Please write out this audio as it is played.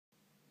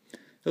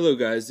Hello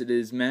guys, it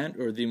is Matt,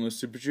 or the Most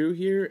Super Drew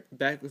here,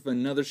 back with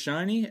another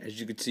shiny.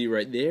 As you can see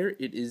right there,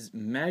 it is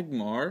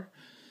Magmar.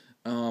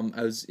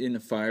 I was in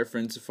a Fire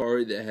Friend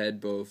Safari that had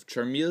both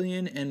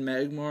Charmeleon and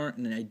Magmar,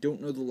 and I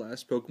don't know the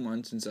last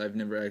Pokemon since I've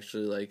never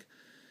actually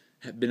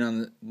been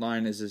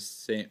online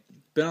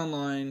been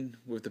online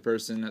with the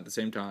person at the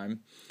same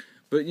time.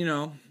 But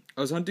I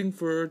was hunting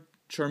for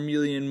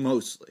Charmeleon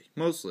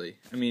mostly.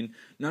 I mean,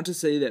 not to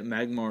say that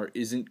Magmar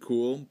isn't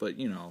cool, but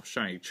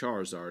shiny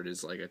Charizard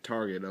is like a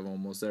target of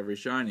almost every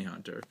shiny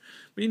hunter.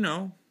 But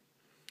I'm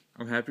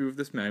happy with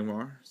this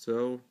Magmar,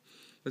 so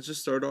let's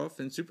just start off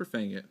and Super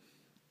Fang it.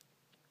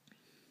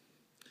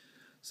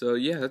 So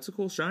yeah, that's a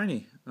cool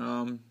shiny.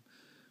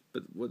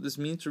 But what this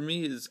means for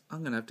me is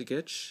I'm gonna have to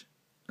get,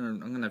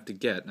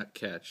 not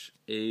catch,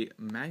 a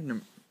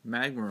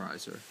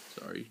Magmarizer.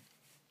 Sorry,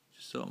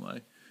 just saw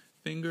my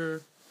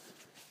finger.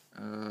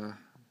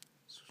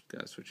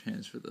 Gotta switch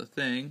hands for the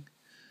thing.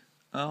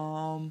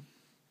 I'm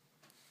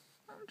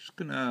just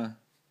gonna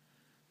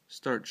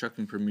start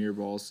chucking Premier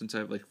Balls since I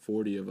have like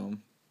 40 of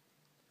them.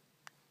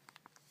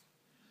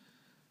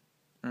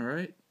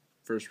 Alright,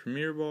 first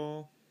Premier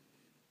Ball.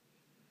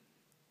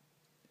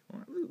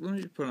 Let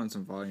me put on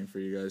some volume for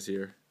you guys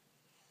here.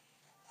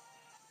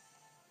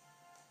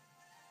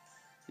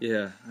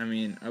 Yeah, I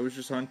mean, I was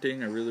just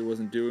hunting, I really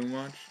wasn't doing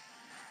much.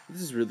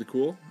 This is really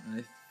cool.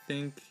 I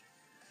think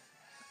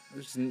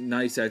it's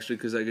nice actually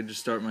because I could just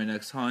start my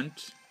next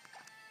hunt,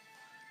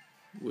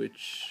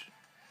 which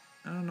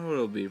I don't know what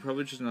it'll be.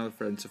 Probably just another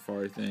Friend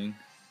Safari thing.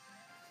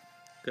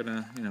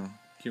 Gonna,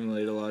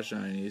 accumulate a lot of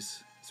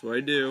shinies. That's what I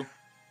do.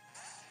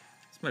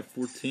 It's my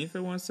 14th, I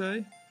want to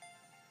say.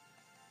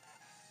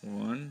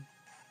 1,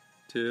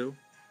 2,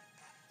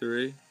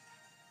 3.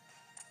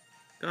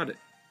 Got it.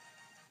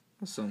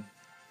 Awesome.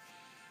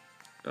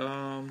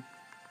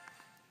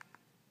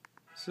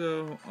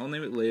 So I'll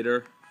name it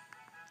later.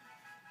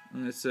 I'm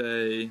gonna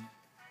say,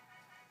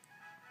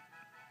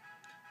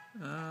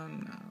 no,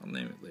 I'll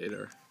name it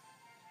later.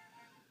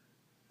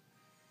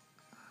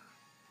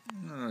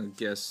 I'm gonna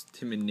guess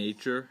Timid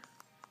Nature.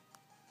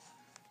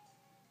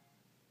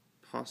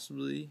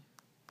 Possibly,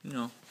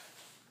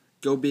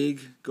 go big,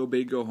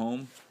 go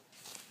home.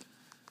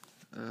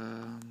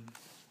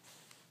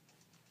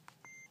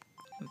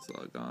 Let's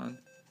log on.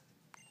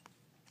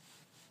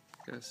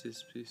 Guess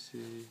this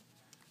PC.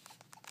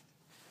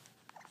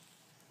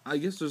 I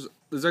guess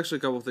there's actually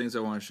a couple things I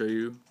want to show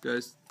you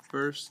guys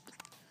first,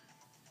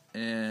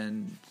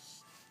 and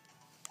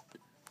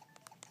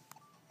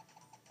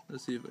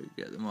let's see if I can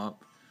get them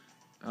up.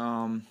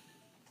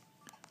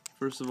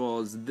 First of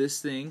all is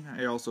this thing.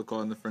 I also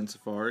call it in the Friend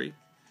Safari,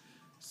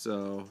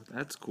 so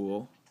that's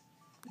cool.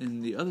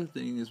 And the other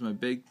thing is my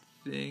big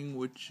thing,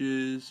 which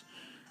is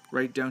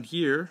right down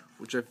here,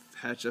 which I've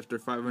hatched after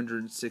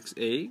 506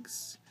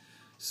 eggs.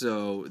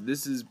 So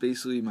this is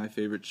basically my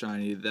favorite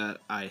shiny that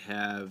I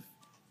have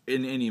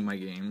in any of my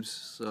games,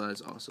 so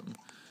that's awesome.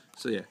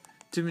 So yeah,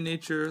 Timid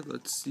Nature,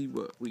 let's see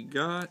what we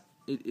got.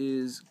 It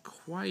is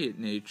Quiet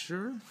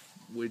Nature,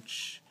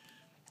 which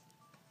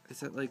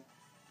is that like,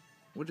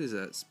 what is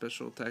that?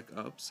 Special attack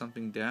up,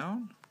 something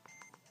down?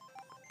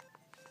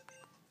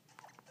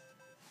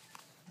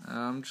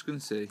 I'm just gonna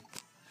see.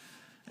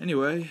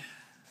 Anyway,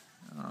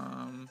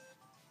 let's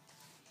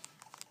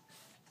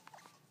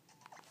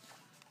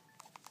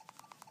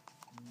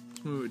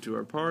move it to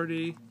our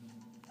party.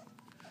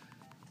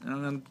 And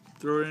I'm going to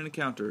throw it in a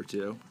counter or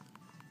two.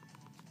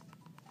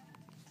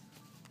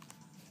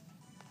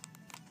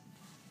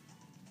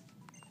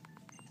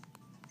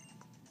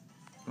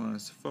 Go on a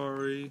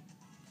safari.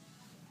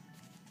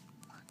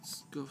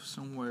 Let's go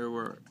somewhere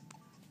where...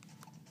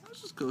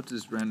 Let's just go to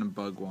this random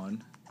bug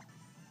one.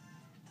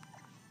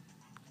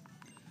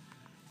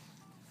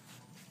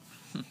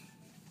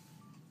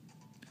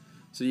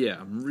 So yeah,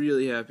 I'm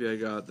really happy I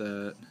got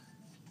that.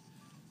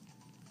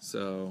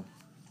 So,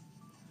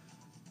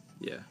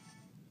 yeah.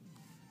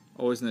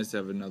 Always nice to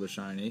have another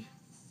shiny.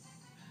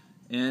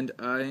 And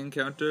I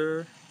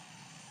encounter,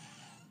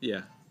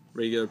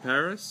 regular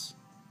Paris,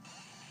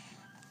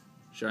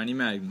 shiny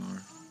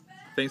Magmar.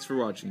 Thanks for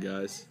watching,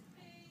 guys.